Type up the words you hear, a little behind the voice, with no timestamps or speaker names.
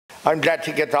I'm glad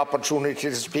to get the opportunity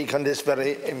to speak on this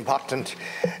very important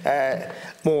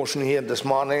motion here this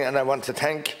morning, and I want to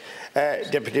thank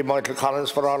Deputy Michael Collins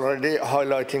for already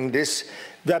highlighting this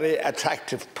very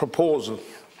attractive proposal,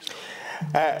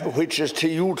 which is to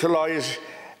utilise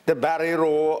the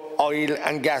Barryroe oil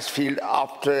and gas field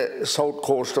off the south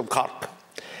coast of Cork.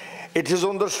 It is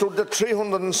understood that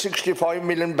 365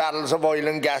 million barrels of oil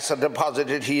and gas are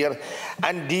deposited here,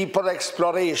 and deeper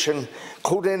exploration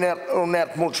could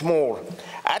unearth much more.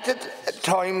 At a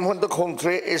time when the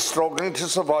country is struggling to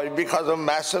survive because of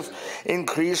massive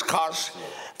increased costs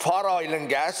for oil and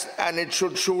gas, and it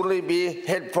should surely be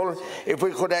helpful if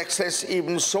we could access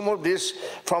even some of this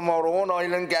from our own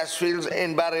oil and gas fields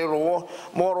in Barryroe.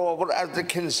 Moreover, as the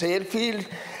Kinsale field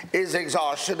is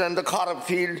exhausted and the Corrib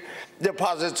field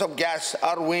deposits of gas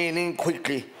are waning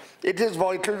quickly, it is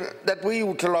vital that we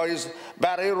utilise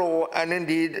Barryroe and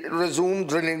indeed resume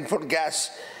drilling for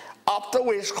gas off the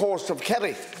west coast of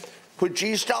Kerry, which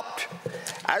he stopped,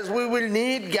 as we will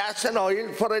need gas and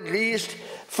oil for at least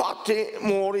 40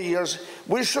 more years.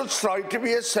 We should strive to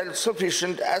be as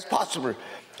self-sufficient as possible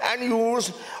and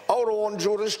use our own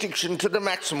jurisdiction to the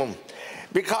maximum,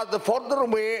 because the further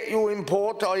away you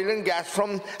import oil and gas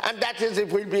from, and that is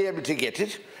if we'll be able to get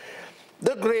it,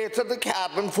 the greater the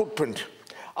carbon footprint.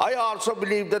 I also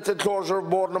believe that the closure of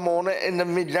Bournemouth in the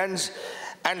Midlands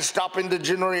and stopping the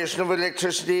generation of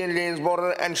electricity in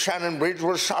Lanesborough and Shannon Bridge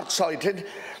was short-sighted.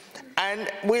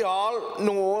 And we all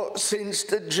know, since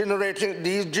these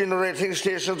generating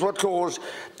stations were closed,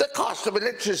 the cost of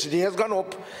electricity has gone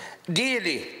up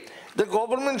daily. The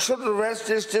government should reverse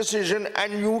this decision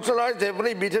and utilise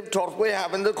every bit of turf we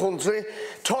have in the country.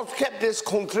 Turf kept this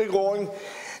country going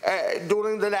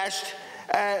during the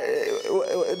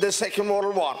Second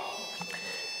World War.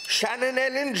 Shannon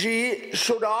LNG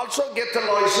should also get the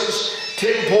licence to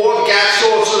import gas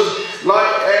sources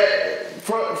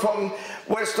from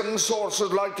Western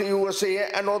sources like the USA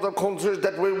and other countries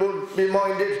that we would be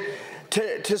minded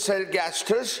to sell gas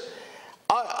to us.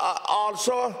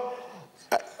 Also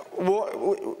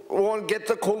won't get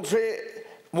the country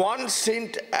 1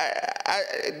 cent.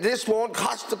 This won't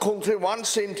cost the country 1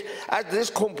 cent, as this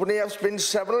company have spent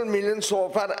several million so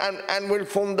far and will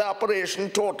fund the operation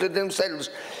totally themselves.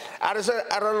 As a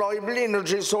reliable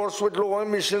energy source with low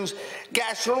emissions,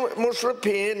 gas must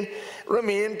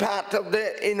remain part of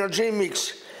the energy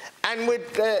mix. And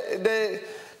with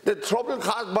the trouble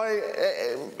caused by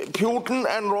Putin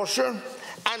and Russia,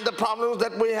 and the problems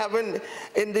that we have in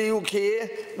the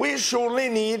UK, we surely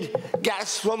need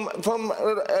gas from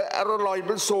a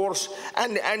reliable source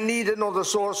and need another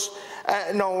source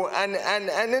now,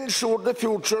 and ensure the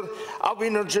future of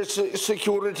energy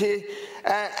security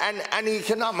and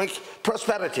economic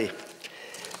prosperity.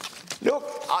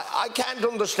 Look, I can't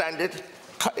understand it.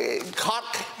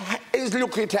 Cork is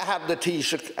lucky to have the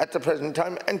Taoiseach at the present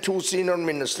time and 2 senior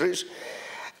ministries,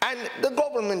 and the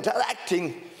government are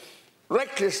acting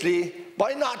recklessly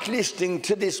by not listening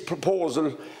to this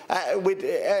proposal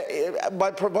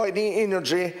by providing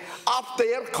energy of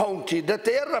their county that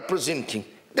they are representing.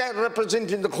 They are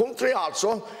representing the country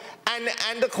also,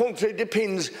 and the country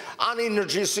depends on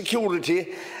energy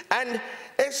security, and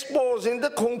exposing the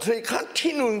country,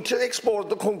 continuing to expose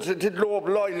the country to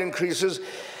global oil increases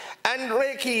and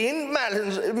raking in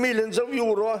millions of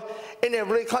euro in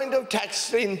every kind of tax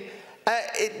stream.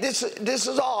 This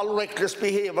is all reckless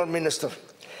behaviour, Minister.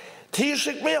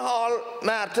 Taoiseach Micheál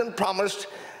Martin promised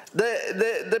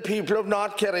the people of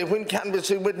North Kerry, when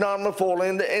canvassing with Norma Foley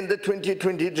in the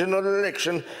 2020 general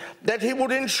election, that he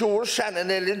would ensure Shannon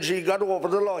LNG got over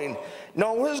the line.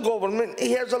 Now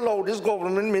he has allowed his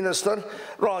government minister,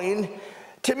 Ryan,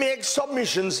 to make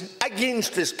submissions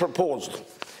against this proposal.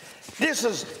 This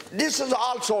is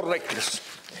also reckless.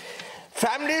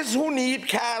 Families who need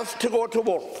cars to go to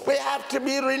work, we have to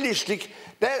be realistic.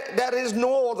 There is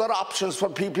no other options for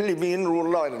people living in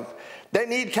rural Ireland. They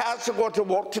need cars to go to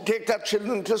work, to take their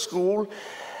children to school,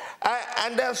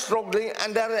 and they're struggling,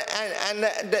 and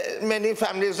many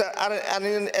families are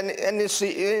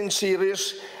in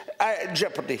serious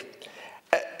jeopardy.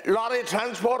 Lorry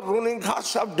transport running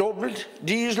costs have doubled,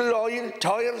 diesel, oil,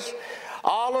 tyres,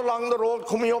 all along the road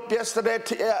coming up yesterday,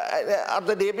 or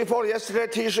the day before yesterday,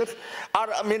 Taoiseach,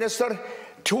 our Minister,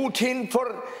 210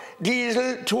 for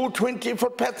diesel, 220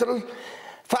 for petrol.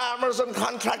 Farmers and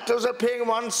contractors are paying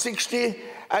 160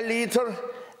 a litre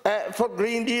for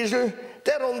green diesel.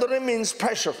 They're under immense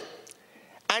pressure,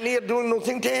 and he's doing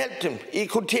nothing to help them. He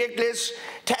could take less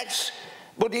tax,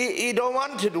 but he don't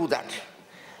want to do that.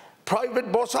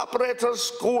 private bus operators,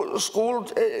 school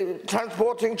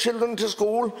transporting children to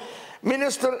school.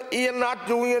 Minister, you're not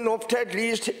doing enough to at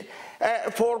least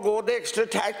forego the extra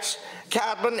tax,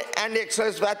 carbon and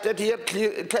excise VAT that you're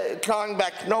clawing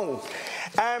back now.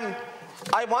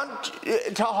 I want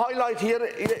to highlight here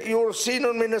your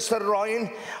senior Minister Ryan.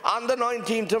 On the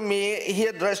 19th of May, he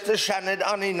addressed the Senate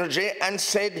on energy and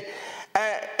said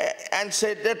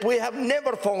that we have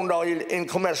never found oil in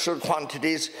commercial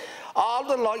quantities. All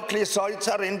the likely sites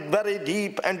are in very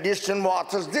deep and distant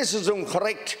waters. This is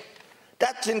incorrect.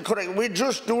 That's incorrect. We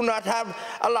just do not have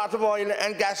a lot of oil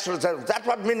and gas reserves. That's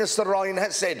what Minister Ryan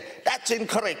has said. That's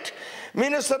incorrect.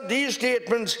 Minister, these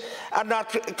statements are not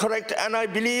correct, and I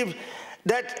believe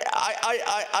that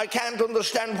I can't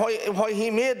understand why he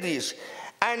made these.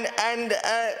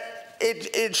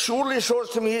 It surely shows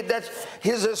to me that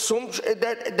his assumption,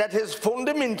 that his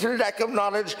fundamental lack of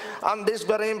knowledge on this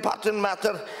very important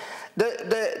matter.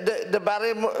 The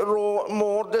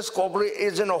Barrymore discovery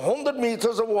is in 100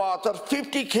 metres of water,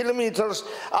 50 kilometres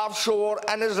offshore,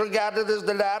 and is regarded as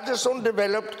the largest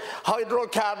undeveloped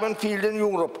hydrocarbon field in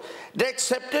Europe. The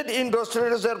accepted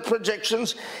industrial reserve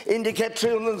projections indicate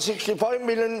 365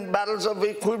 million barrels of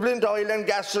equivalent oil and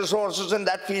gas resources in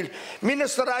that field.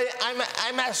 Minister,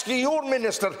 I'm asking your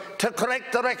minister to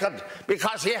correct the record,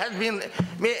 because he has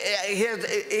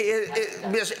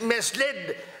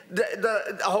misled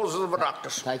the House of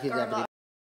Oireachtas.